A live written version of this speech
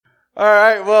All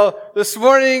right, well, this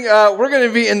morning we're going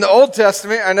to be in the Old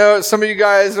Testament. I know some of you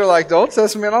guys are like, the Old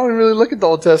Testament? I don't really look at the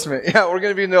Old Testament. Yeah, we're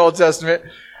going to be in the Old Testament.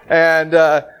 And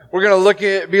we're going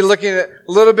to be looking at a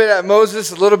little bit at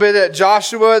Moses, a little bit at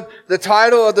Joshua. The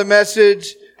title of the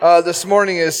message this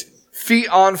morning is Feet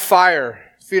on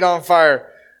Fire. Feet on Fire.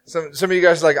 Some of you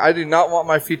guys are like, I do not want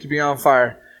my feet to be on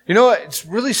fire. You know what? It's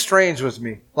really strange with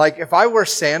me. Like, if I wear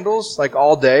sandals, like,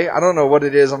 all day, I don't know what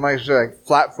it is. I'm actually, like,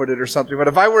 flat-footed or something. But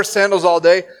if I wear sandals all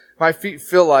day, my feet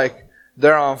feel like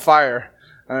they're on fire.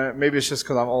 Maybe it's just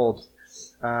because I'm old.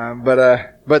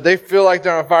 But they feel like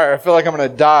they're on fire. I feel like I'm going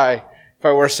to die if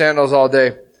I wear sandals all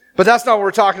day. But that's not what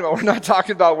we're talking about. We're not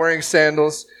talking about wearing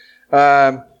sandals.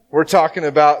 We're talking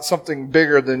about something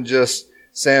bigger than just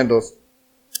sandals.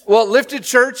 Well, Lifted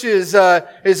Church is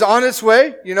on its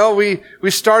way. You know, we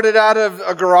started out of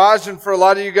a garage, and for a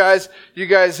lot of you guys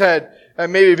had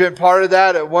maybe been part of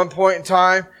that at one point in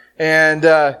time. And,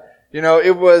 you know,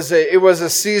 it was a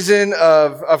season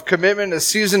of commitment, a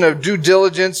season of due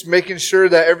diligence, making sure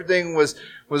that everything was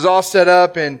all set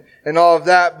up and all of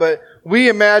that. But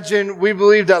we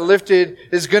believe that Lifted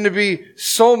is going to be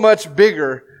so much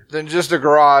bigger than just a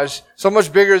garage, so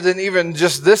much bigger than even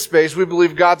just this space. We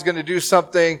believe God's going to do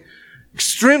something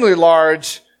extremely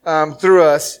large through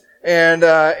us.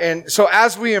 And so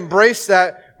as we embrace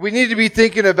that, we need to be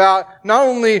thinking about not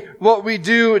only what we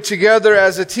do together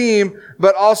as a team,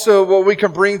 but also what we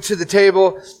can bring to the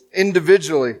table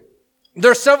individually.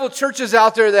 There are several churches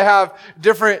out there that have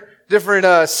different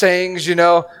sayings, you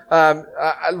know.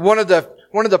 One of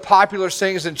the popular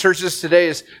sayings in churches today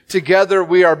is, together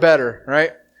we are better,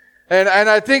 right? And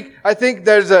I think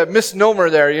there's a misnomer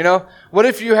there, you know. What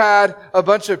if you had a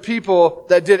bunch of people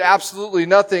that did absolutely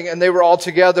nothing and they were all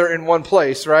together in one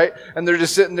place, right? And they're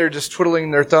just sitting there just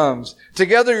twiddling their thumbs.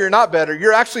 Together you're not better.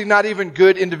 You're actually not even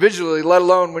good individually, let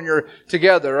alone when you're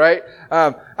together, right?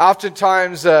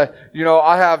 Oftentimes, you know,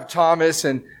 I have Thomas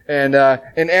and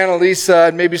Annalisa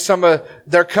and maybe some of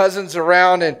their cousins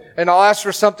around, and I'll ask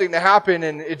for something to happen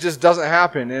and it just doesn't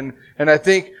happen. And I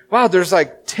think, wow, there's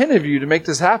like 10 of you to make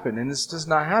this happen, and it's just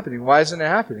not happening. Why isn't it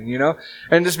happening, you know?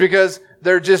 And it's because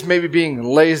they're just maybe being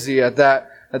lazy at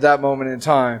that moment in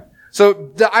time.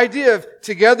 So the idea of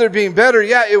together being better,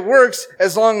 yeah, it works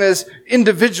as long as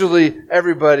individually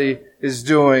everybody is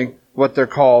doing what they're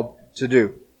called to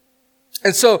do.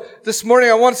 And so this morning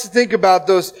I want us to think about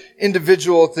those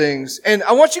individual things. And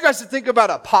I want you guys to think about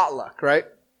a potluck, right?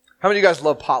 How many of you guys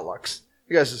love potlucks?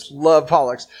 You guys just love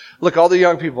potlucks. Look, all the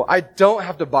young people, I don't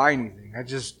have to buy anything. I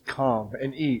just come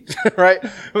and eat, right?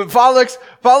 But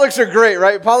potlucks are great,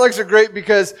 right? Potlucks are great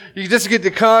because you just get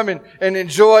to come and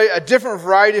enjoy a different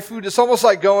variety of food. It's almost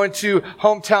like going to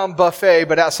hometown buffet,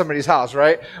 but at somebody's house,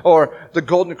 right? Or the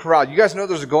Golden Corral. You guys know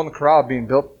there's a Golden Corral being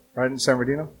built right in San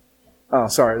Bernardino? Oh,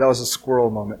 sorry, that was a squirrel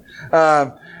moment.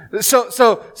 But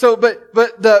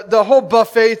the whole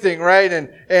buffet thing, right?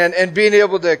 And being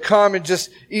able to come and just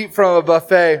eat from a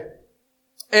buffet.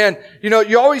 And, you know,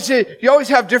 you always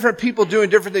have different people doing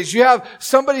different things. You have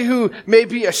somebody who may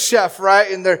be a chef, right?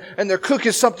 And they're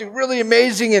cooking something really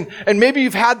amazing. And maybe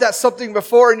you've had that something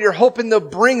before and you're hoping they'll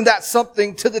bring that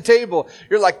something to the table.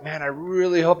 You're like, man, I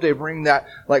really hope they bring that,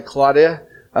 like Claudia,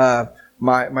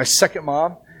 my second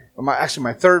mom.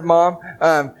 My third mom,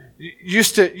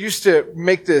 used to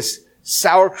make this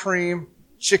sour cream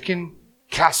chicken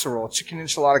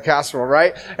enchilada casserole,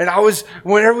 right? And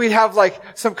whenever we'd have like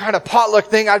some kind of potluck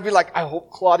thing, I'd be like, I hope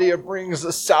Claudia brings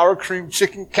the sour cream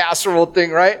chicken casserole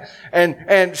thing, right?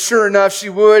 And sure enough, she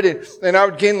would, and I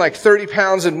would gain like 30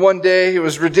 pounds in one day. It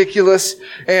was ridiculous.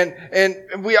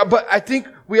 But I think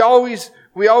we always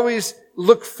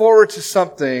look forward to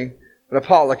something at a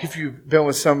potluck. If you've been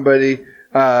with somebody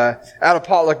at a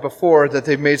potluck before that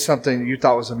they've made something that you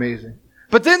thought was amazing.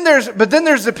 But then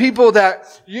there's the people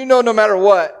that, you know, no matter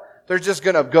what, they're just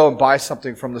gonna go and buy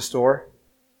something from the store,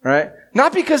 right?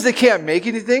 Not because they can't make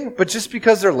anything, but just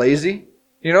because they're lazy.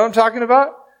 You know what I'm talking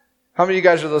about? How many of you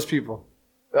guys are those people?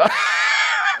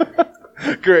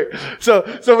 Great. So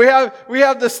we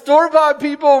have the store-bought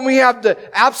people and we have the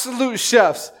absolute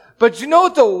chefs. But you know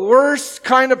what the worst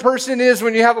kind of person is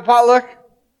when you have a potluck?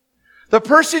 The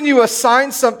person you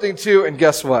assign something to, and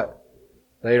guess what?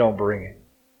 They don't bring it.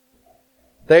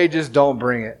 They just don't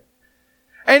bring it.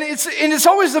 And it's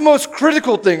always the most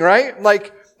critical thing, right?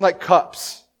 Like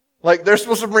cups. Like they're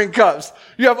supposed to bring cups.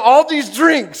 You have all these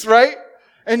drinks, right?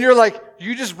 And you're like,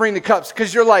 you just bring the cups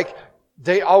because you're like,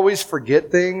 they always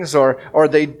forget things or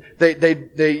they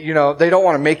you know, they don't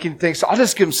want to make anything. So I'll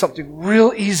just give them something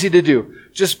real easy to do.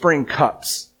 Just bring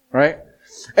cups, right?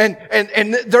 And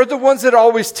they're the ones that are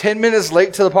always 10 minutes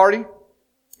late to the party,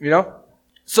 you know?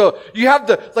 So you have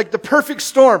the perfect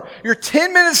storm. You're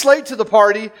 10 minutes late to the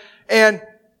party and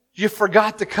you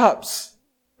forgot the cups,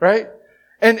 right?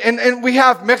 And we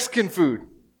have Mexican food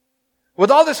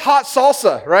with all this hot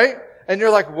salsa, right? And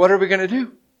you're like, what are we going to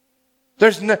do?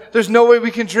 There's no way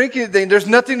we can drink anything. There's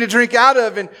nothing to drink out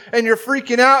of. And you're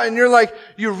freaking out and you're like,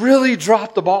 you really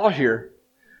dropped the ball here.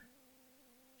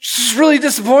 This is really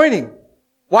disappointing.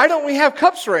 Why don't we have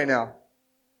cups right now?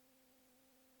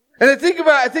 And I think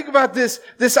about this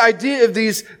idea of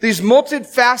these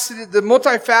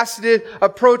multifaceted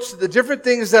approach to the different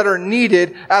things that are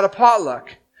needed at a potluck.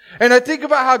 And I think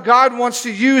about how God wants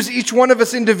to use each one of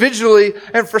us individually.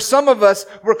 And for some of us,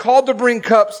 we're called to bring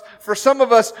cups. For some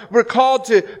of us, we're called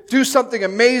to do something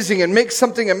amazing and make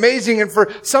something amazing. And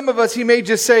for some of us, He may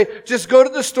just say, just go to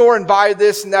the store and buy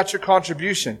this, and that's your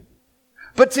contribution.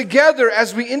 But together,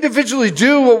 as we individually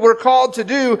do what we're called to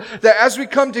do, that as we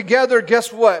come together,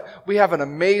 guess what? We have an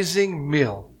amazing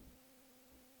meal.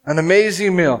 An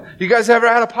amazing meal. You guys ever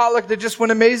had a potluck that just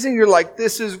went amazing? You're like,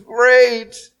 this is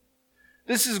great.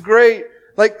 This is great.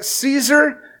 Like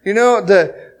Caesar,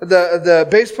 the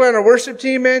bass player on our worship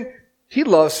team, man, he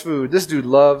loves food. This dude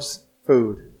loves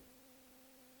food.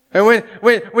 And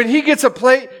when he gets a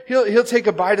plate, he'll take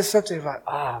a bite of something and like,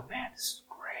 oh man, this is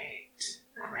great.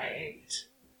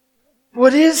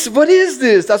 What is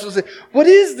this? That's what he'll say. What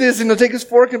is this? And he'll take his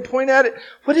fork and point at it.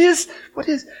 What is?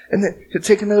 And then he'll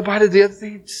take another bite of the other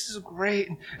thing. This is great.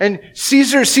 And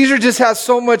Caesar just has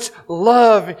so much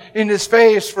love in his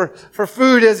face for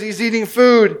food as he's eating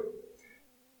food.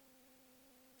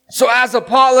 So as a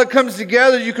potluck comes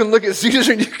together, you can look at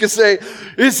Caesar and you can say,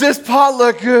 is this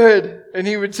potluck good? And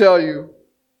he would tell you.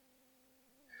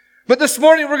 But this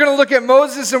morning we're going to look at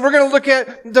Moses, and we're going to look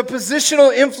at the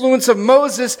positional influence of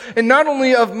Moses, and not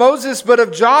only of Moses, but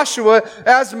of Joshua,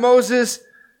 as Moses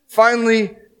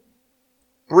finally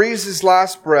breathes his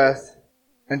last breath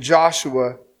and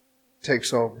Joshua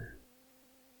takes over.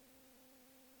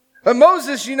 But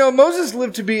Moses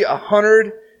lived to be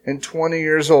 120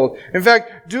 years old. In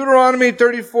fact, Deuteronomy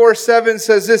 34:7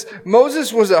 says this,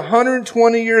 Moses was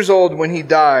 120 years old when he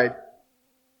died.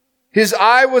 His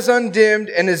eye was undimmed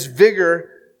and his vigor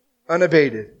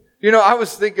unabated. I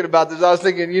was thinking about this. I was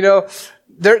thinking,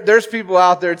 there's people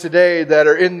out there today that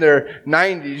are in their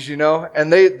 90s,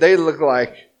 and they look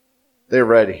like they're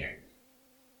ready.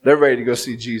 They're ready to go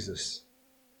see Jesus.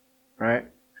 Right?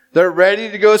 They're ready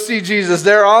to go see Jesus.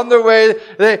 They're on their way.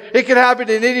 It could happen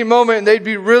at any moment and they'd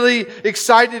be really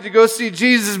excited to go see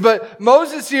Jesus. But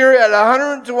Moses here at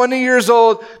 120 years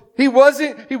old, he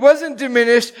wasn't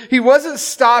diminished. He wasn't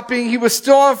stopping. He was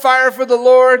still on fire for the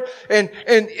Lord, and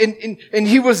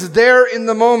he was there in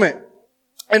the moment.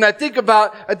 And I think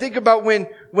about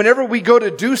whenever we go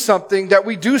to do something, that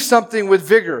we do something with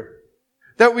vigor.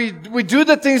 That we do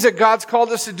the things that God's called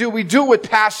us to do. We do it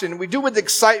with passion. We do it with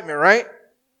excitement, right?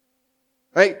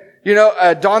 Right?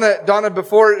 Donna,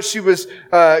 before she was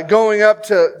going up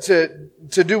to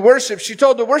do worship, she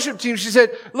told the worship team, she said,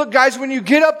 look guys, when you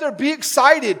get up there, be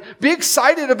excited. Be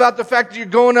excited about the fact that you're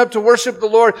going up to worship the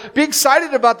Lord. Be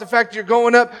excited about the fact that you're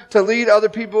going up to lead other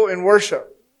people in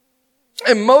worship.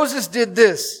 And Moses did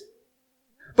this.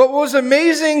 But what was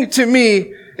amazing to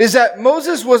me is that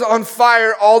Moses was on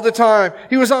fire all the time.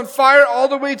 He was on fire all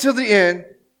the way to the end.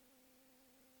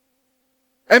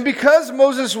 And because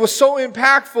Moses was so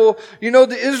impactful,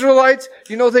 the Israelites,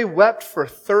 they wept for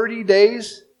 30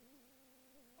 days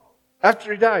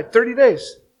after he died. 30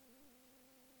 days.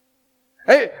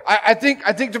 Hey, I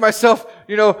think to myself,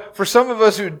 for some of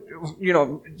us who,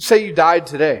 say you died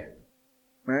today,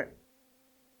 right?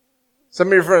 Some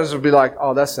of your friends would be like,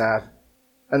 oh, that's sad.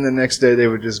 And the next day they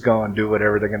would just go and do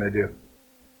whatever they're going to do.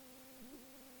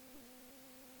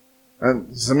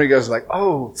 And some of you guys are like,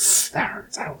 oh, that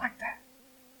hurts. I don't like that.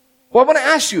 Well, I want to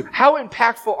ask you, how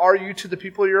impactful are you to the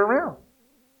people you're around?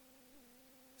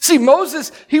 See,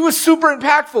 Moses, he was super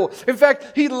impactful. In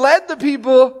fact, he led the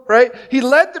people, right? He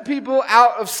led the people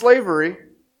out of slavery.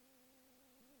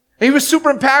 He was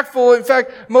super impactful. In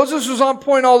fact, Moses was on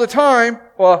point all the time.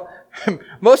 Well,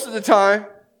 most of the time.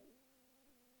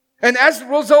 And as a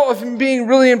result of him being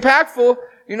really impactful,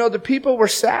 the people were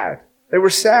sad. They were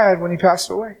sad when he passed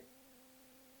away.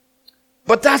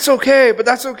 But that's okay.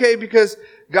 Because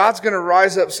God's going to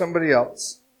rise up somebody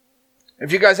else.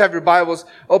 If you guys have your Bibles,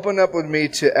 open up with me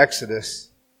to Exodus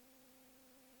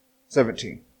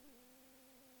 17.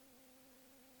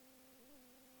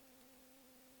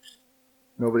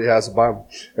 Nobody has a Bible.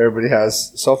 Everybody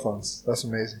has cell phones. That's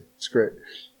amazing. It's great.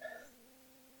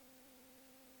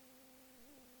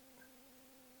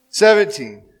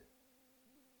 17.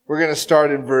 We're going to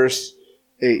start in verse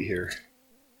 8 here.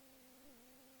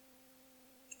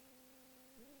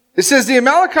 It says, the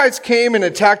Amalekites came and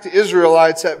attacked the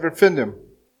Israelites at Rephidim.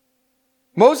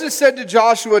 Moses said to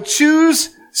Joshua,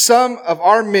 choose some of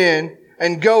our men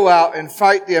and go out and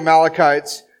fight the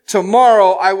Amalekites.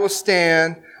 Tomorrow I will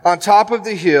stand on top of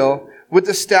the hill with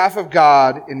the staff of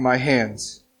God in my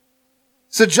hands.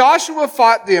 So Joshua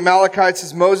fought the Amalekites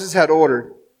as Moses had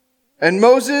ordered. And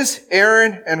Moses,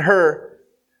 Aaron, and Hur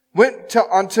went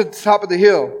onto the top of the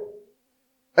hill.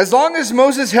 As long as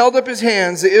Moses held up his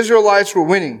hands, the Israelites were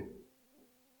winning.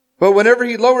 But whenever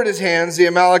he lowered his hands, the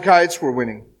Amalekites were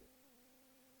winning.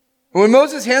 And when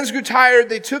Moses' hands grew tired,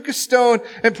 they took a stone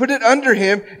and put it under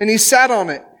him, and he sat on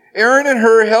it. Aaron and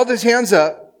Hur held his hands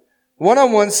up, one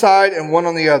on one side and one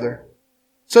on the other,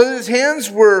 so that his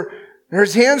hands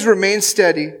remained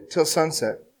steady till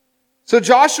sunset. So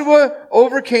Joshua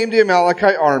overcame the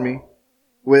Amalekite army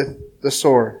with the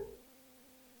sword.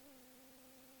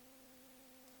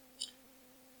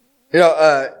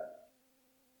 Caleb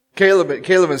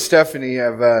and Stephanie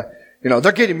have,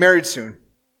 they're getting married soon.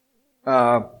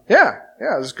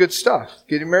 It's good stuff.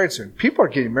 Getting married soon. People are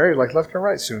getting married like left and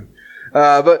right soon.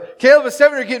 But Caleb and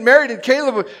Stephanie are getting married, and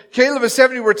Caleb and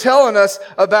Stephanie were telling us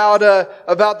about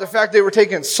the fact they were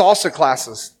taking salsa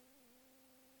classes.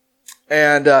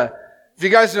 And, if you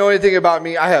guys know anything about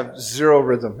me, I have zero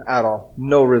rhythm at all.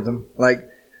 No rhythm. Like,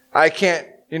 I can't,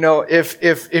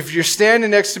 if you're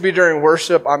standing next to me during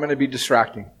worship, I'm going to be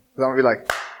distracting. I'm going to be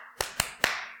like,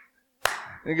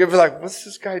 and you're going to be like, what's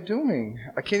this guy doing?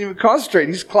 I can't even concentrate.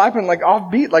 He's clapping like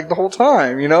off beat like the whole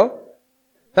time,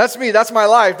 That's me. That's my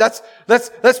life.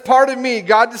 That's part of me.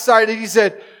 God decided, He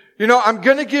said, I'm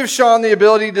going to give Sean the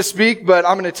ability to speak, but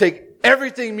I'm going to take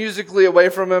everything musically away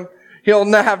from him. He'll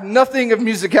have nothing of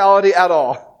musicality at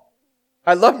all.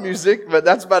 I love music, but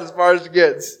that's about as far as it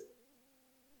gets.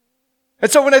 And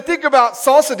so when I think about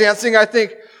salsa dancing, I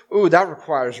think, ooh, that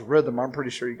requires rhythm. I'm pretty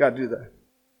sure you got to do that.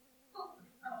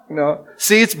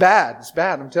 See, it's bad. It's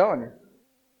bad. I'm telling you.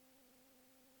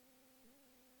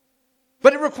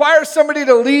 But it requires somebody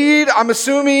to lead. I'm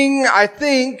assuming, I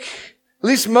think, at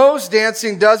least most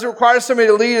dancing does. It requires somebody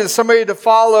to lead and somebody to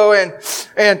follow. And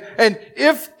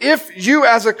if you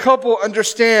as a couple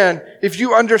understand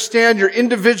your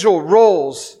individual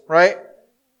roles, right?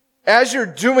 As you're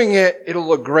doing it, it'll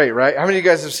look great, right? How many of you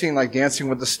guys have seen like Dancing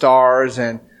with the Stars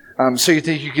and So You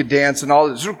Think You Could Dance and all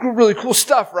this really cool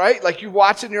stuff, right? Like you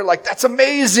watch it and you're like, that's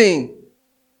amazing.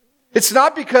 It's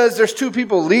not because there's two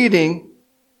people leading,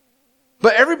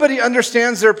 but everybody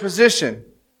understands their position.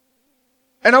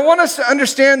 And I want us to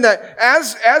understand that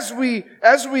as we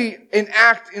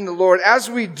enact in the Lord, as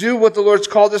we do what the Lord's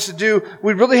called us to do,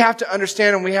 we really have to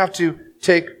understand and we have to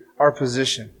take our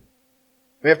position.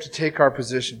 We have to take our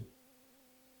position.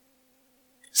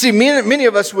 See, many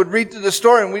of us would read through the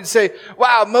story and we'd say,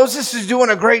 wow, Moses is doing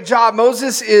a great job.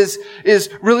 Moses is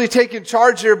really taking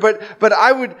charge here. But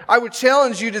I would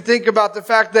challenge you to think about the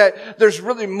fact that there's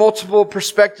really multiple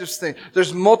perspectives.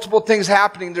 There's multiple things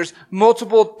happening. There's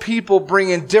multiple people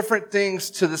bringing different things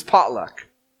to this potluck.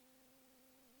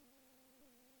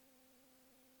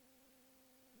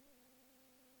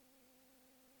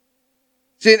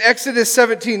 See, in Exodus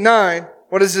 17:9,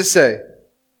 what does this say?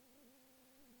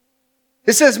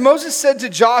 It says, Moses said to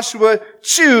Joshua,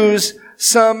 choose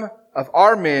some of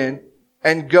our men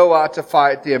and go out to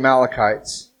fight the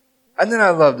Amalekites. And then I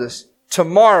love this.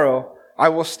 Tomorrow I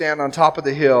will stand on top of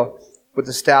the hill with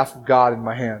the staff of God in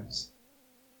my hands.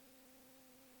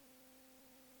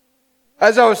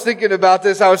 As I was thinking about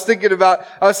this, I was thinking,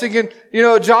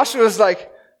 Joshua's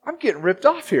like, I'm getting ripped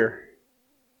off here.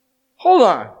 Hold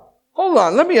on.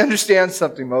 Let me understand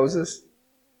something, Moses.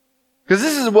 Because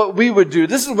this is what we would do.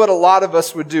 This is what a lot of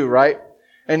us would do, right?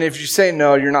 And if you say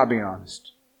no, you're not being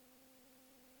honest.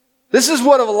 This is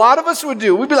what a lot of us would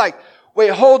do. We'd be like,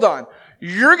 wait, hold on.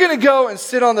 You're going to go and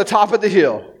sit on the top of the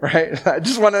hill, right? I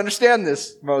just want to understand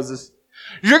this, Moses.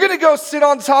 You're going to go sit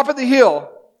on the top of the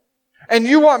hill and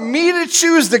you want me to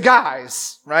choose the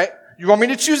guys, right? You want me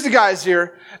to choose the guys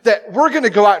here that we're going to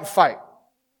go out and fight.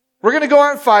 We're going to go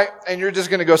out and fight and you're just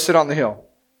going to go sit on the hill.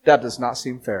 That does not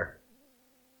seem fair.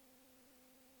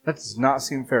 That does not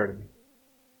seem fair to me.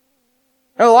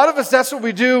 And a lot of us, that's what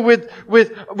we do with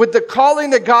the calling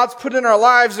that God's put in our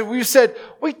lives. And we've said,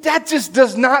 wait, that just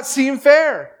does not seem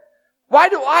fair. Why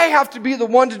do I have to be the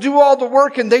one to do all the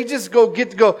work and they just get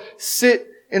to go sit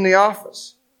in the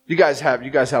office? You guys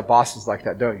have bosses like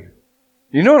that, don't you?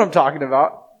 You know what I'm talking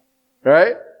about,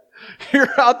 right?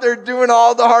 You're out there doing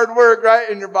all the hard work, right?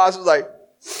 And your boss is like,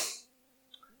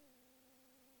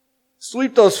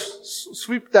 sweep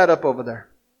that up over there.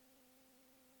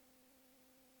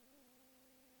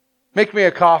 Make me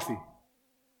a coffee.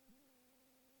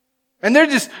 And they're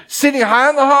just sitting high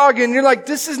on the hog, and you're like,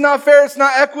 this is not fair, it's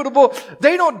not equitable.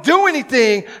 They don't do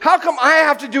anything. How come I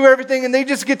have to do everything and they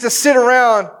just get to sit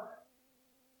around?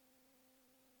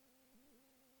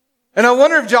 And I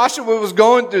wonder if Joshua was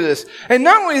going through this. And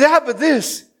not only that, but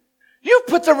this. You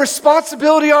put the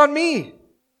responsibility on me.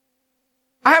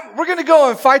 We're going to go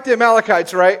and fight the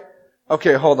Amalekites, right?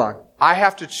 Okay, hold on. I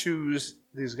have to choose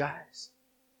these guys.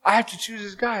 I have to choose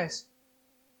these guys.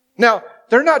 Now,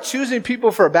 they're not choosing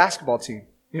people for a basketball team.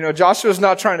 You know, Joshua's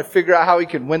not trying to figure out how he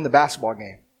can win the basketball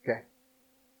game. Okay.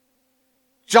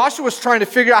 Joshua's trying to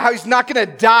figure out how he's not going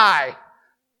to die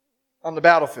on the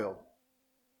battlefield.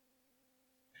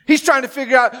 He's trying to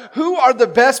figure out who are the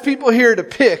best people here to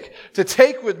pick, to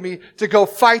take with me to go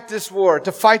fight this war,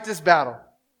 to fight this battle.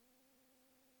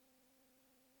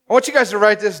 I want you guys to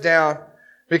write this down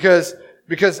because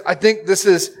I think this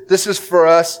is for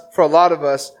us, for a lot of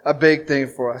us, a big thing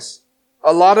for us.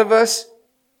 A lot of us,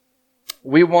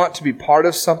 we want to be part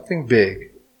of something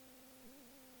big,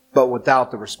 but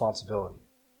without the responsibility.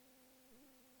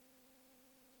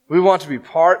 We want to be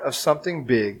part of something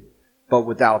big, but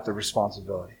without the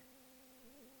responsibility.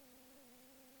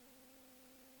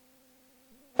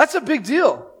 That's a big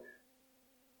deal.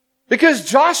 Because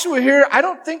Joshua here, I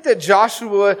don't think that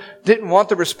Joshua didn't want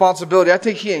the responsibility. I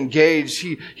think he engaged.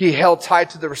 He held tight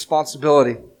to the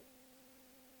responsibility.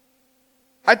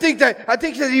 I think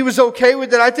that he was okay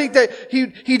with it. I think that he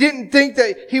didn't think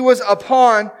that he was a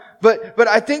pawn, but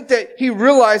I think that he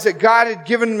realized that God had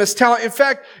given him his talent. In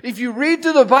fact, if you read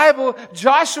through the Bible,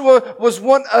 Joshua was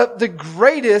one of the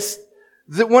greatest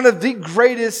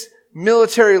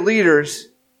military leaders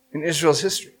in Israel's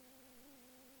history.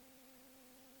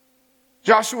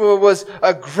 Joshua was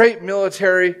a great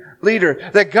military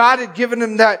leader, that God had given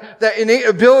him that innate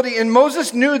ability, and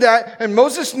Moses knew that, and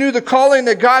Moses knew the calling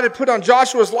that God had put on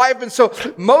Joshua's life, and so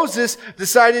Moses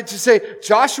decided to say,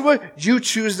 Joshua, you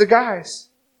choose the guys.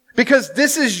 Because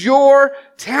this is your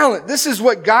talent. This is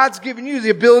what God's given you, the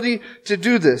ability to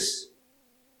do this.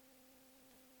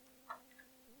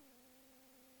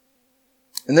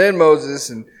 And then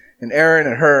Moses and Aaron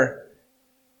and Hur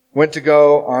went to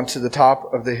go onto the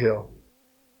top of the hill.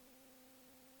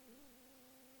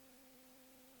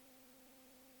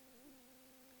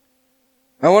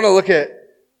 I want to look at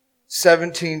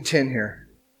 17:10 here.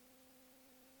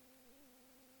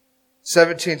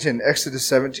 17:10, Exodus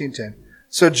 17:10.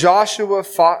 So Joshua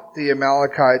fought the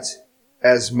Amalekites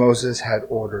as Moses had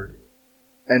ordered.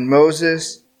 And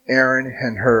Moses, Aaron,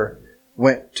 and Hur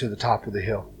went to the top of the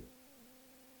hill.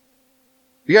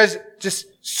 You guys just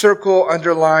circle,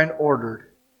 underline,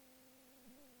 ordered.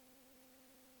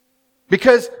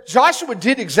 Because Joshua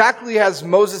did exactly as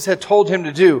Moses had told him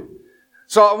to do.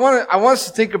 So I want us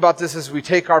to think about this as we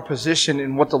take our position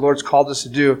in what the Lord's called us to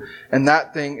do, and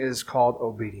that thing is called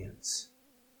obedience.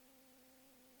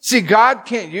 See, God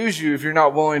can't use you if you're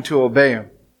not willing to obey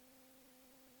Him.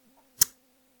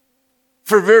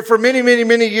 For many, many,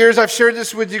 many years, I've shared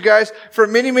this with you guys. For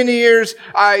many, many years,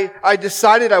 I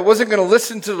decided I wasn't going to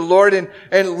listen to the Lord, and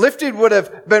Lifted would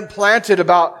have been planted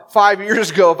about 5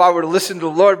 years ago if I would have listened to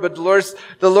the Lord, but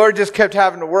the Lord just kept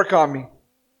having to work on me.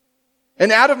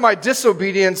 And out of my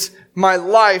disobedience, my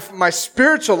life, my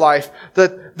spiritual life,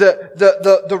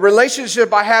 the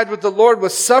relationship I had with the Lord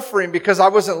was suffering because I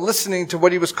wasn't listening to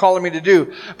what He was calling me to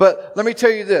do. But let me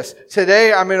tell you this.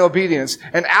 Today I'm in obedience.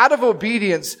 And out of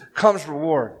obedience comes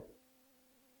reward.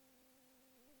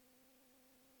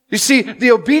 You see,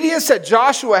 the obedience that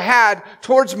Joshua had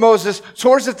towards Moses,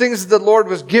 towards the things that the Lord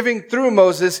was giving through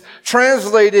Moses,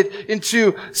 translated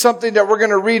into something that we're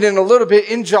going to read in a little bit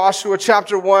in Joshua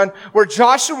chapter 1, where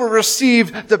Joshua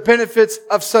received the benefits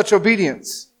of such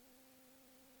obedience.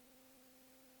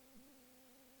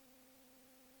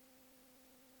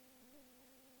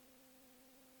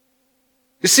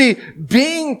 You see,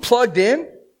 being plugged in,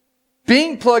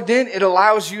 it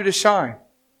allows you to shine.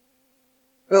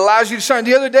 It allows you to shine.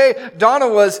 The other day, Donna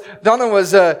was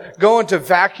going to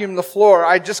vacuum the floor.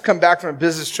 I just come back from a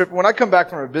business trip. When I come back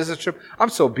from a business trip, I'm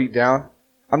so beat down.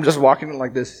 I'm just walking in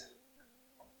like this.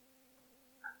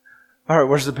 All right,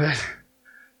 where's the bed?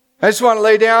 I just want to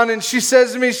lay down. And she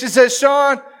says to me,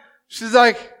 Sean,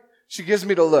 she gives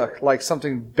me the look like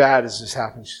something bad has just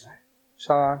happened. She's like,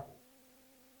 Sean.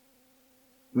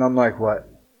 And I'm like, what?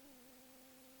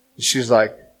 And she's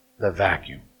like, the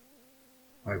vacuum.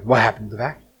 Like, what happened to the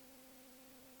vacuum?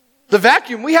 The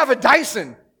vacuum, we have a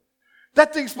Dyson.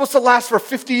 That thing's supposed to last for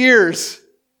 50 years.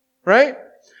 Right?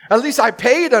 At least I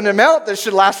paid an amount that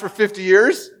should last for 50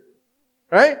 years.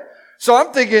 Right? So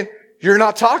I'm thinking, you're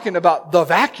not talking about the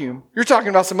vacuum. You're talking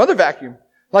about some other vacuum.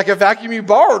 Like a vacuum you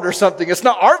borrowed or something. It's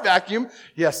not our vacuum.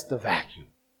 Yes, the vacuum.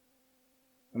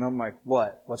 And I'm like,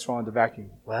 what? What's wrong with the vacuum?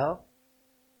 Well,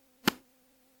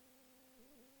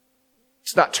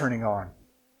 it's not turning on.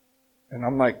 And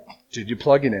I'm like, did you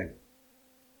plug it in?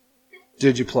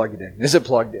 Did you plug it in? Is it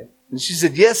plugged in? And she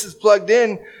said, yes, it's plugged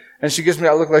in. And she gives me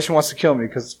that look like she wants to kill me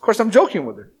because, of course, I'm joking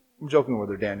with her. I'm joking with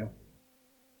her, Daniel.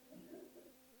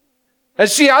 And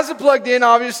she has it plugged in,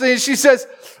 obviously, and she says,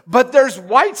 but there's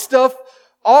white stuff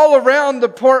all around the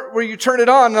port where you turn it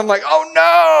on. And I'm like, oh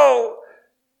no!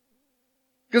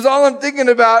 Because all I'm thinking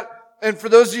about, and for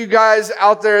those of you guys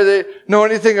out there that know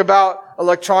anything about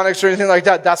electronics or anything like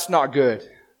that, that's not good.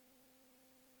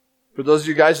 For those of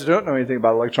you guys who don't know anything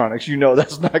about electronics, you know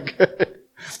that's not good.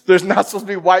 There's not supposed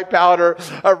to be white powder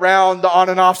around the on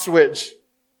and off switch.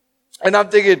 And I'm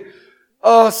thinking,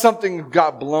 oh, something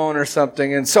got blown or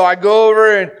something. And so I go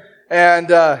over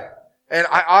and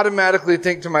I automatically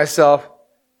think to myself,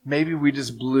 maybe we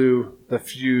just blew the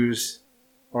fuse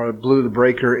or blew the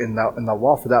breaker in the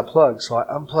wall for that plug. So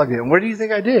I unplugged it. And where do you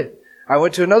think I did? I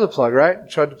went to another plug, right?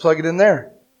 Tried to plug it in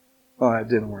there. Oh, it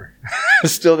didn't work. It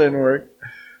still didn't work.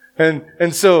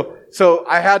 And so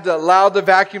I had to allow the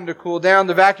vacuum to cool down.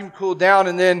 The vacuum cooled down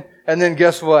and then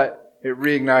guess what? It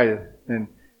reignited.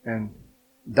 And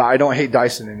I don't hate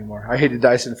Dyson anymore. I hated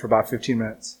Dyson for about 15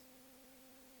 minutes.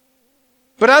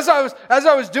 But as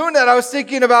I was doing that, I was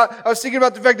thinking about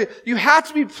the fact that you have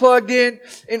to be plugged in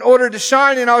order to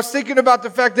shine. And I was thinking about the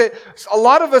fact that a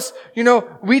lot of us,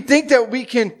 we think that we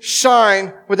can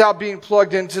shine without being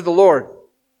plugged into the Lord.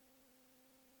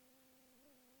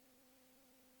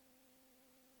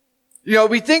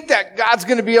 We think that God's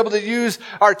going to be able to use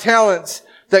our talents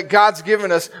that God's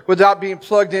given us without being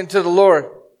plugged into the Lord.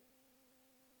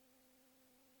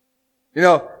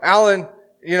 Alan,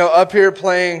 up here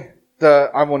playing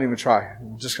I won't even try.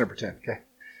 I'm just going to pretend, okay?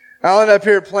 Alan up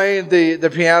here playing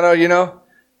the piano,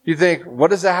 you think,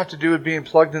 what does that have to do with being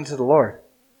plugged into the Lord?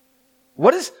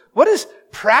 What is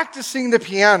practicing the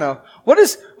piano? What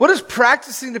does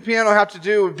practicing the piano have to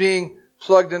do with being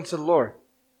plugged into the Lord?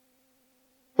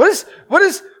 What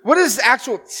is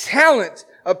actual talent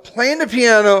of playing the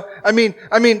piano? I mean,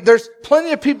 there's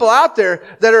plenty of people out there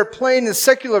that are playing in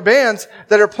secular bands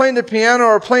that are playing the piano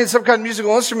or playing some kind of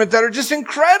musical instrument that are just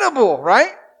incredible,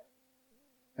 right?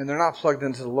 And they're not plugged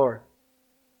into the Lord.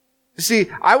 You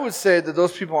see, I would say that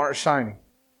those people aren't shining.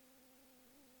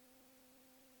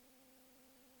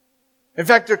 In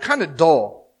fact, they're kind of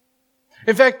dull.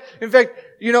 In fact, when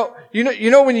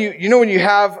you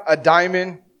have a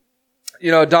diamond.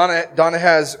 Donna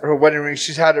has her wedding ring.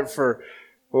 She's had it for,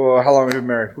 how long have we been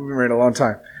married? We've been married a long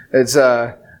time. It's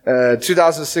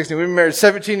 2016. We've been married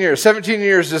 17 years. 17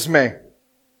 years this May.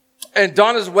 And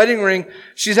Donna's wedding ring,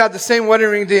 she's had the same wedding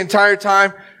ring the entire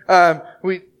time. And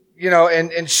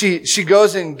she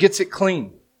goes and gets it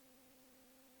clean.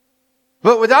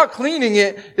 But without cleaning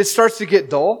it, it starts to get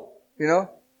dull, You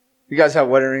guys have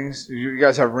wedding rings. You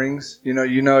guys have rings. You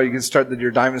can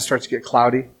your diamond starts to get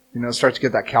cloudy. Start to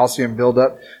get that calcium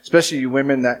buildup. Especially you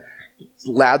women that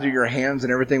lather your hands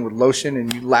and everything with lotion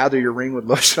and you lather your ring with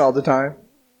lotion all the time.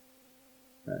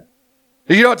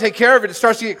 If you don't take care of it, it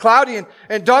starts to get cloudy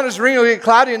and Donna's ring will get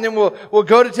cloudy and then we'll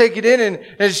go to take it in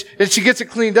and she gets it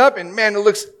cleaned up and man, it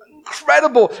looks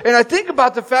incredible. And I think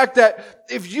about the fact that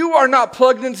if you are not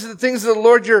plugged into the things of the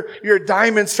Lord, your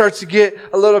diamond starts to get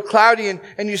a little cloudy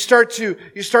and you start to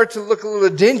look a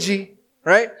little dingy.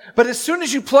 Right? But as soon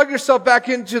as you plug yourself back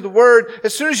into the Word,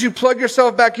 as soon as you plug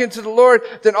yourself back into the Lord,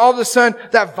 then all of a sudden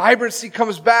that vibrancy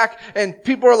comes back and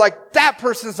people are like, that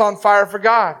person's on fire for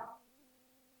God.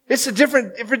 It's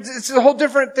a whole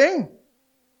different thing.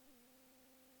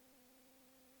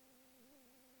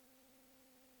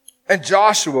 And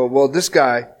Joshua, this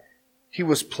guy, he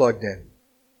was plugged in.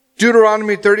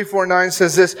 Deuteronomy 34:9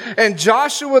 says this, and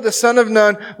Joshua the son of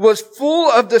Nun was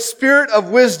full of the spirit of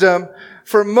wisdom,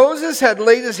 for Moses had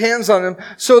laid his hands on him.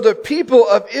 So the people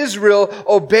of Israel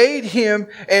obeyed him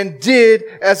and did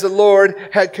as the Lord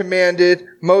had commanded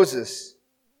Moses.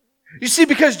 You see,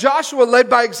 because Joshua led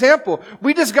by example.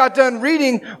 We just got done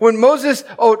reading when Moses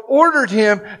ordered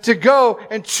him to go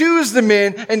and choose the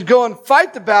men and go and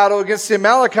fight the battle against the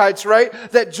Amalekites, right?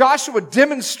 That Joshua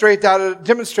demonstrated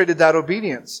that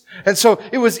obedience. And so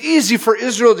it was easy for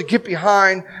Israel to get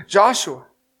behind Joshua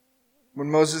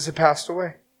when Moses had passed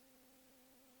away.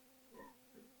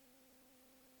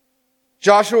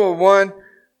 Joshua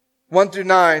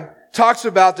 1:1-9 talks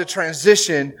about the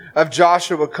transition of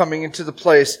Joshua coming into the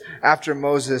place after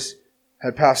Moses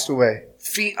had passed away.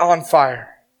 Feet on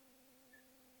fire.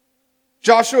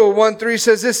 Joshua 1:3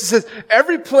 says this. It says,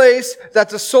 every place that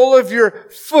the sole of your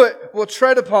foot will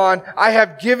tread upon, I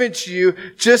have given to you,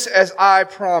 just as I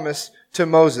promised to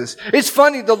Moses. It's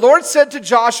funny, the Lord said to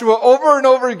Joshua over and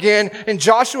over again in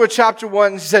Joshua chapter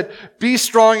 1, He said, be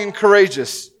strong and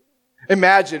courageous.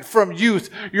 Imagine, from youth,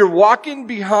 you're walking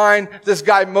behind this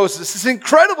guy Moses, this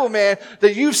incredible man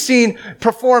that you've seen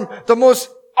perform the most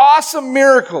awesome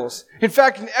miracles. In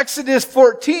fact, in Exodus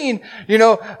 14,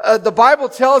 the Bible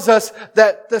tells us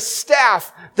that the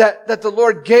staff that the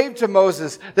Lord gave to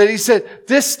Moses, that He said,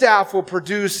 this staff will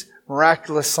produce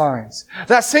miraculous signs.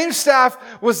 That same staff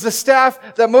was the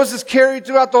staff that Moses carried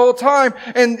throughout the whole time.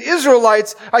 And the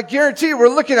Israelites, I guarantee you, were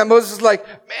looking at Moses like,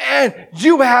 man,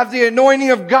 you have the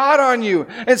anointing of God on you.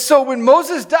 And so when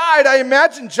Moses died, I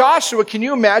imagine Joshua, can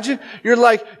you imagine? You're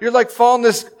like following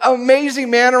this amazing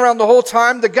man around the whole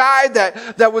time, the guy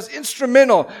that was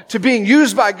instrumental to being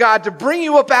used by God to bring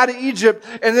you up out of Egypt.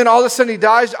 And then all of a sudden he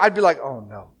dies. I'd be like, oh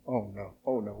no.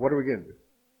 What are we going to do?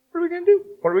 What are we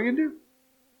going to do?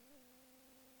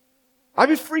 I'd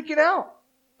be freaking out.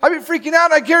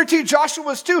 I guarantee you Joshua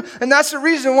was too. And that's the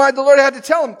reason why the Lord had to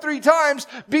tell him 3 times,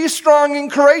 be strong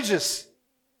and courageous.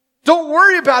 Don't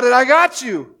worry about it. I got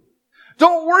you.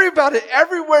 Don't worry about it.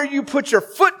 Everywhere you put your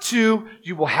foot to,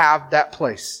 you will have that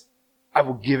place. I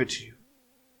will give it to you.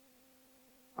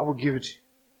 I will give it to you.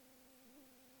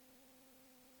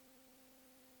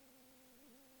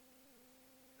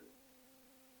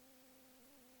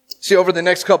 See, over the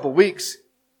next couple weeks,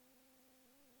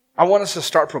 I want us to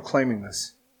start proclaiming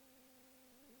this.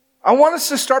 I want us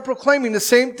to start proclaiming the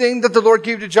same thing that the Lord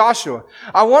gave to Joshua.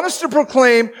 I want us to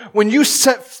proclaim when you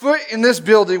set foot in this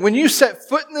building, when you set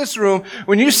foot in this room,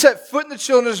 when you set foot in the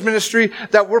children's ministry,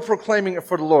 that we're proclaiming it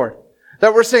for the Lord.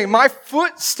 That we're saying, my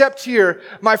foot stepped here,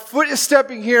 my foot is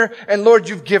stepping here, and Lord,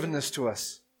 you've given this to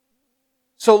us.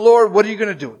 So Lord, what are you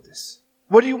going to do with this?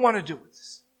 What do you want to do with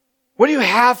this? What do you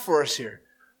have for us here?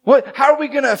 How are we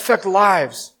going to affect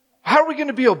lives? How are we going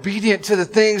to be obedient to the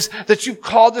things that you've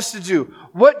called us to do?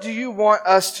 What do you want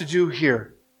us to do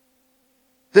here?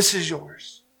 This is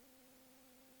yours.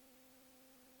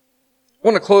 I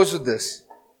want to close with this.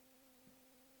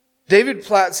 David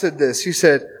Platt said this. He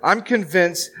said, I'm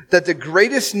convinced that the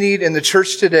greatest need in the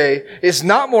church today is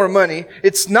not more money.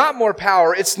 It's not more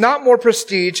power. It's not more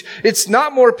prestige. It's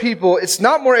not more people. It's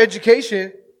not more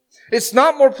education. It's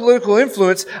not more political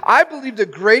influence. I believe the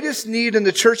greatest need in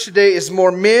the church today is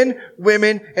more men,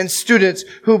 women, and students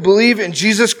who believe in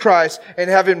Jesus Christ and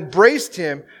have embraced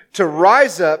Him to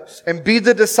rise up and be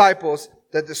the disciples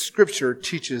that the Scripture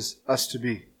teaches us to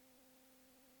be.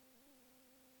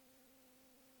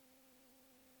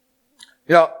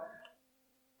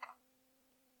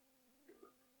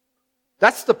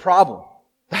 That's the problem.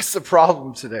 That's the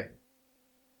problem today.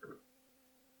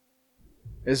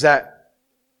 Is that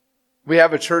we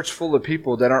have a church full of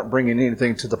people that aren't bringing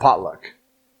anything to the potluck.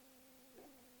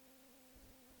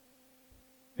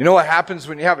 You know what happens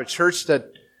when you have a church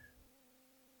that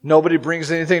nobody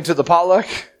brings anything to the potluck?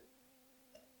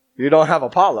 You don't have a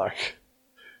potluck.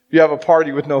 You have a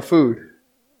party with no food.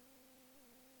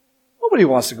 Nobody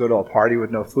wants to go to a party with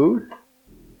no food.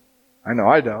 I know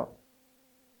I don't.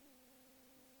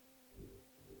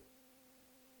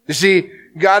 You see,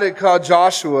 God had called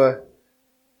Joshua,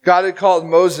 God had called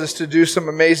Moses to do some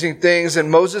amazing things,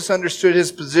 and Moses understood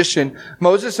his position.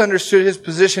 Moses understood his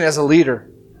position as a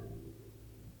leader.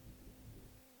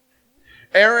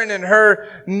 Aaron and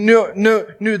Hur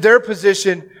knew their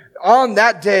position on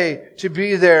that day to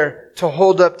be there to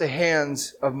hold up the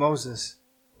hands of Moses,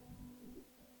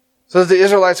 so that the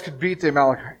Israelites could beat the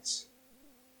Amalekites.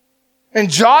 And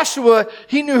Joshua,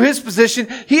 he knew his position.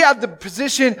 He had the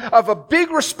position of a big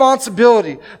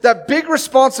responsibility. That big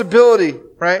responsibility,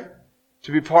 right?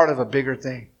 To be part of a bigger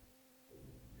thing.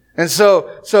 And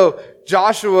so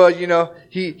Joshua,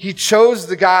 he chose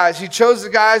the guys. He chose the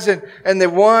guys and they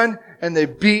won and they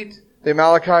beat the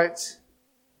Amalekites.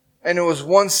 And it was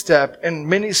one step and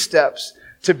many steps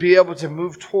to be able to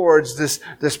move towards this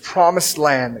promised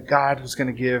land that God was going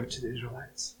to give to the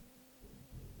Israelites.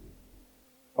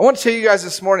 I want to tell you guys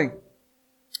this morning,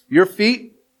 your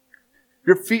feet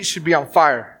should be on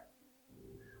fire.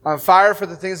 On fire for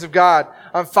the things of God.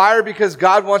 On fire because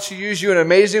God wants to use you in an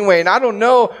amazing way. And I don't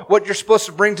know what you're supposed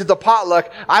to bring to the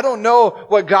potluck. I don't know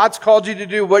what God's called you to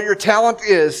do, what your talent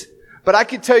is. But I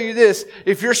can tell you this,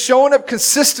 if you're showing up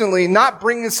consistently, not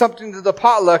bringing something to the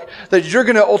potluck, that you're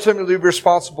going to ultimately be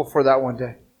responsible for that one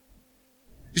day.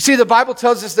 You see, the Bible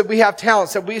tells us that we have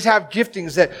talents, that we have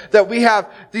giftings, that we have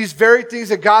these very things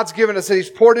that God's given us, that He's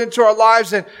poured into our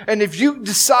lives. And if you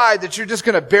decide that you're just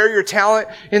going to bury your talent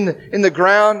in the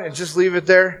ground and just leave it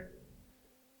there,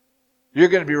 you're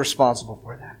going to be responsible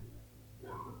for that.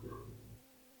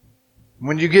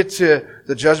 When you get to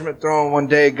the judgment throne one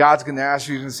day, God's going to ask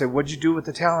you and say, what'd you do with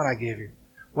the talent I gave you?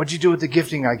 What'd you do with the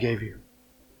gifting I gave you?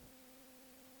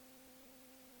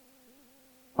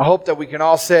 I hope that we can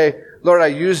all say, Lord, I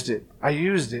used it. I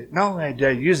used it. Not only did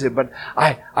I use it, but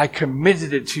I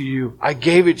committed it to you. I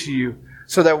gave it to you.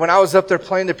 So that when I was up there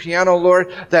playing the piano,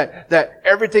 Lord, that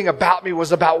everything about me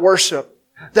was about worship.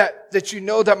 That you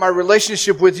know that my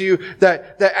relationship with you,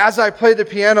 that as I play the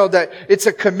piano, that it's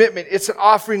a commitment, it's an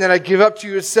offering that I give up to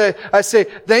you. I say,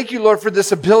 thank you, Lord, for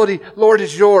this ability. Lord,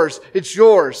 it's yours. It's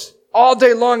yours. All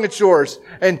day long, it's yours.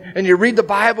 And you read the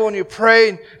Bible and you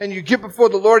pray and you get before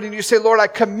the Lord and you say, Lord, I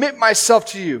commit myself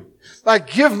to you. I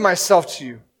give myself to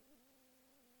you.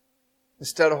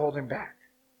 Instead of holding back.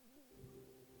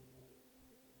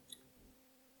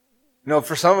 You know,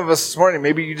 for some of us this morning,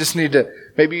 maybe you just need to,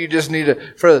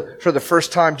 for the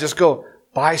first time, just go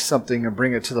buy something and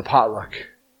bring it to the potluck.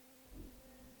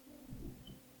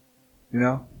 You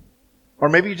know? Or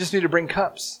maybe you just need to bring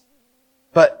cups.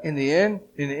 But in the end,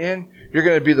 you're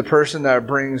going to be the person that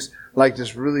brings like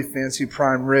this really fancy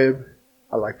prime rib.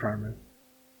 I like prime rib.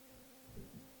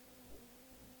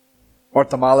 Or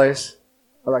tamales.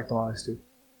 I like tamales too.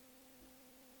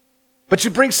 But you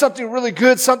bring something really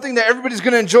good, something that everybody's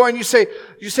going to enjoy, and you say,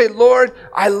 Lord,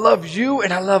 I love you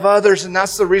and I love others, and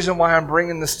that's the reason why I'm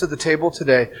bringing this to the table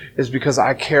today, is because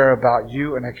I care about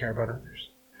you and I care about others.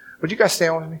 Would you guys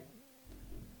stand with me?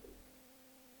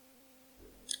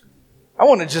 I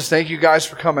want to just thank you guys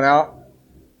for coming out.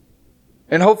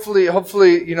 And hopefully,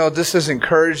 you know, this has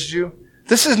encouraged you.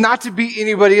 This is not to beat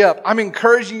anybody up. I'm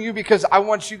encouraging you because I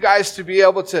want you guys to be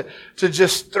able to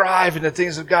just thrive in the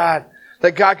things of God.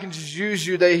 That God can just use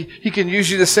you. That He can use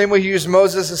you the same way He used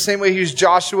Moses, the same way He used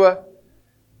Joshua.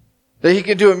 That He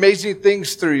can do amazing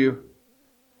things through you.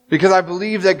 Because I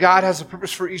believe that God has a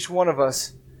purpose for each one of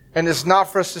us. And it's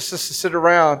not for us just to sit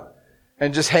around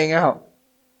and just hang out.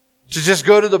 To just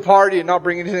go to the party and not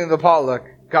bring anything to the potluck.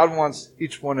 God wants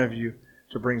each one of you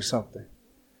to bring something.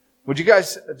 Would you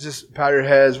guys just bow your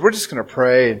heads? We're just going to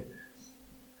pray.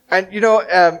 And you know,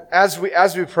 as we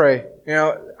pray, you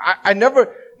know, I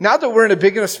never... Now that we're in a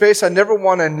big enough space, I never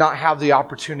want to not have the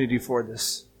opportunity for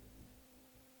this.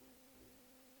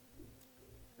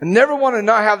 I never want to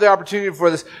not have the opportunity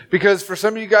for this, because for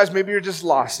some of you guys, maybe you're just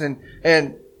lost.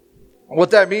 And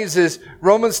what that means is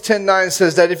Romans 10:9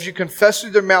 says that if you confess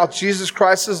with your mouth Jesus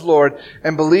Christ is Lord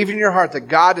and believe in your heart that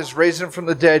God has raised Him from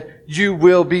the dead, you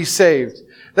will be saved.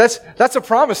 That's a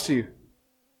promise to you.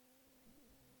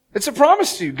 It's a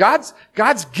promise to you. God's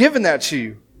given that to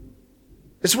you.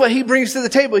 It's what He brings to the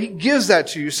table. He gives that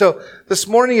to you. So this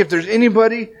morning, if there's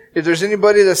anybody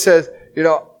that says, you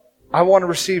know, I want to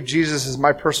receive Jesus as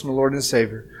my personal Lord and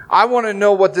Savior. I want to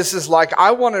know what this is like. I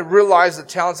want to realize the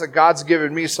talents that God's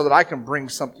given me so that I can bring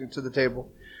something to the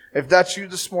table. If that's you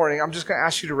this morning, I'm just going to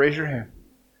ask you to raise your hand.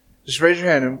 Just raise your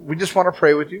hand, and we just want to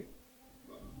pray with you.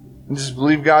 And just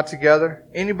believe God together.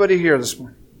 Anybody here this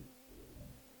morning?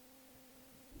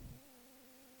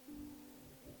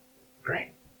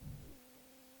 Great.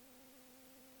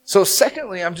 So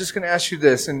secondly, I'm just going to ask you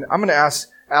this, and I'm going to ask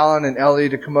Alan and Ellie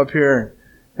to come up here.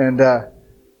 And the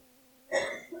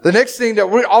next thing that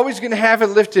we're always going to have it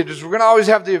lifted is we're going to always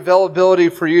have the availability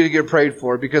for you to get prayed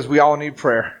for, because we all need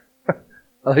prayer.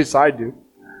 At least I do.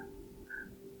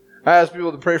 I ask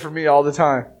people to pray for me all the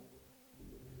time.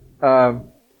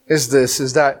 Is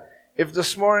that if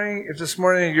this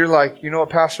morning you're like, you know what,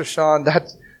 Pastor Sean,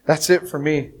 that's it for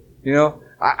me. You know,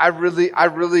 I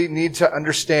really need to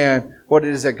understand what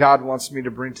it is that God wants me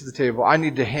to bring to the table. I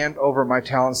need to hand over my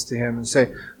talents to Him and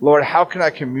say, Lord, how can I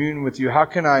commune with you? How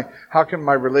can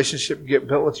my relationship get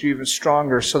built with you even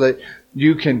stronger so that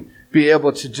you can be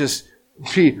able to just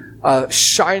be a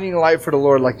shining light for the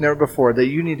Lord like never before, that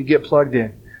you need to get plugged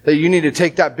in, that you need to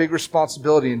take that big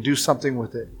responsibility and do something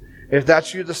with it. If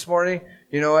that's you this morning,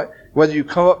 you know what? Whether you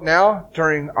come up now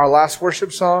during our last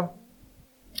worship song,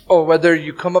 or whether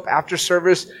you come up after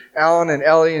service, Alan and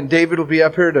Ellie and David will be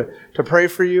up here to pray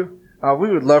for you. We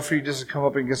would love for you just to come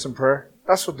up and get some prayer.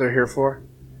 That's what they're here for.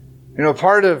 You know,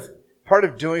 part of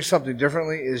doing something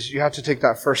differently is you have to take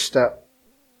that first step.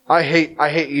 I hate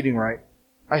eating right.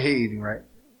 I hate eating right.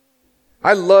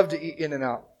 I love to eat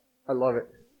In-N-Out. I love it.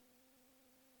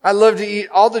 I love to eat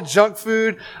all the junk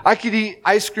food. I could eat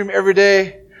ice cream every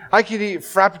day. I could eat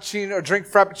drink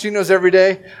Frappuccinos every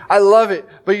day. I love it.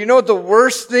 But you know what the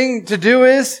worst thing to do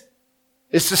is?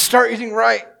 Is to start eating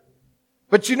right.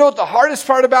 But you know what the hardest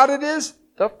part about it is?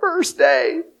 The first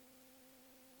day.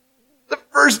 The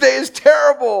first day is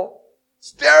terrible.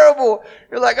 It's terrible.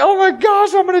 You're like, oh my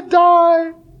gosh, I'm going to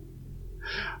die.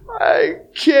 I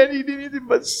can't eat anything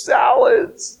but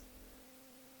salads.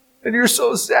 And you're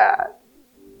so sad.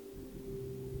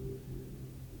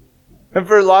 And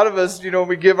for a lot of us,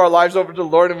 we give our lives over to the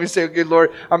Lord and we say, okay,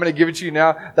 Lord, I'm going to give it to you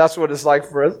now. That's what it's like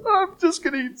for us. I'm just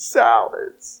going to eat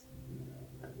salads.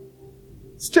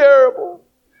 It's terrible.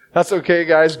 That's okay,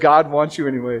 guys. God wants you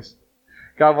anyways.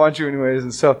 God wants you anyways.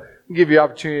 And so I'll give you the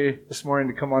opportunity this morning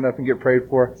to come on up and get prayed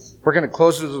for. We're going to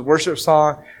close with this worship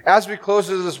song. As we close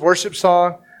with this worship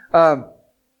song,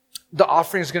 the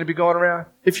offering is going to be going around.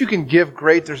 If you can give,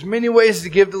 great. There's many ways to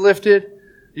give to Lifted.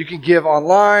 You can give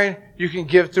online. You can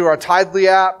give through our Tithely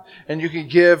app. And you can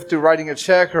give through writing a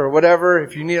check or whatever.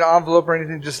 If you need an envelope or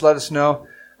anything, just let us know.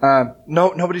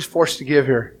 Nobody's forced to give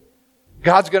here.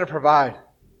 God's going to provide.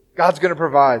 God's going to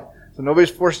provide. So nobody's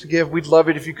forced to give. We'd love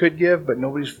it if you could give, but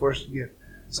nobody's forced to give.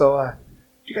 So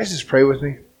you guys just pray with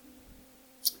me.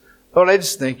 Lord, I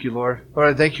just thank you, Lord.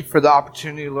 Lord, I thank you for the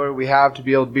opportunity, Lord, we have to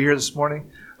be able to be here this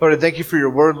morning. Lord, I thank you for your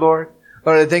word, Lord.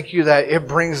 Lord, I thank you that it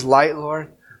brings light,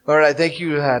 Lord. Lord, I thank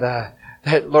you that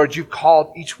Lord, you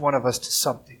called each one of us to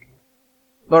something.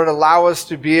 Lord, allow us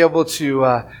to be able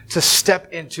to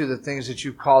step into the things that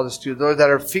you've called us to. Lord, that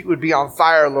our feet would be on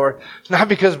fire, Lord. Not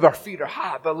because our feet are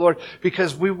hot, but Lord,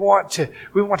 because we want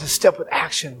to step with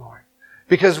action, Lord.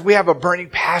 Because we have a burning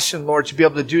passion, Lord, to be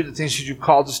able to do the things that you've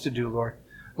called us to do, Lord.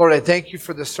 Lord, I thank you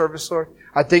for this service, Lord.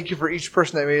 I thank you for each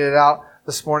person that made it out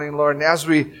this morning, Lord. And as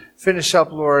we finish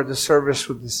up, Lord, the service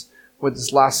with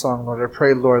this last song, Lord, I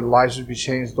pray, Lord, lives would be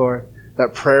changed, Lord.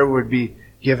 That prayer would be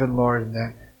given, Lord,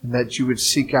 and that you would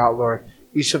seek out, Lord,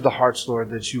 each of the hearts, Lord,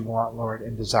 that you want, Lord,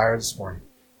 and desire this morning.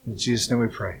 In Jesus' name we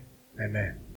pray. Amen.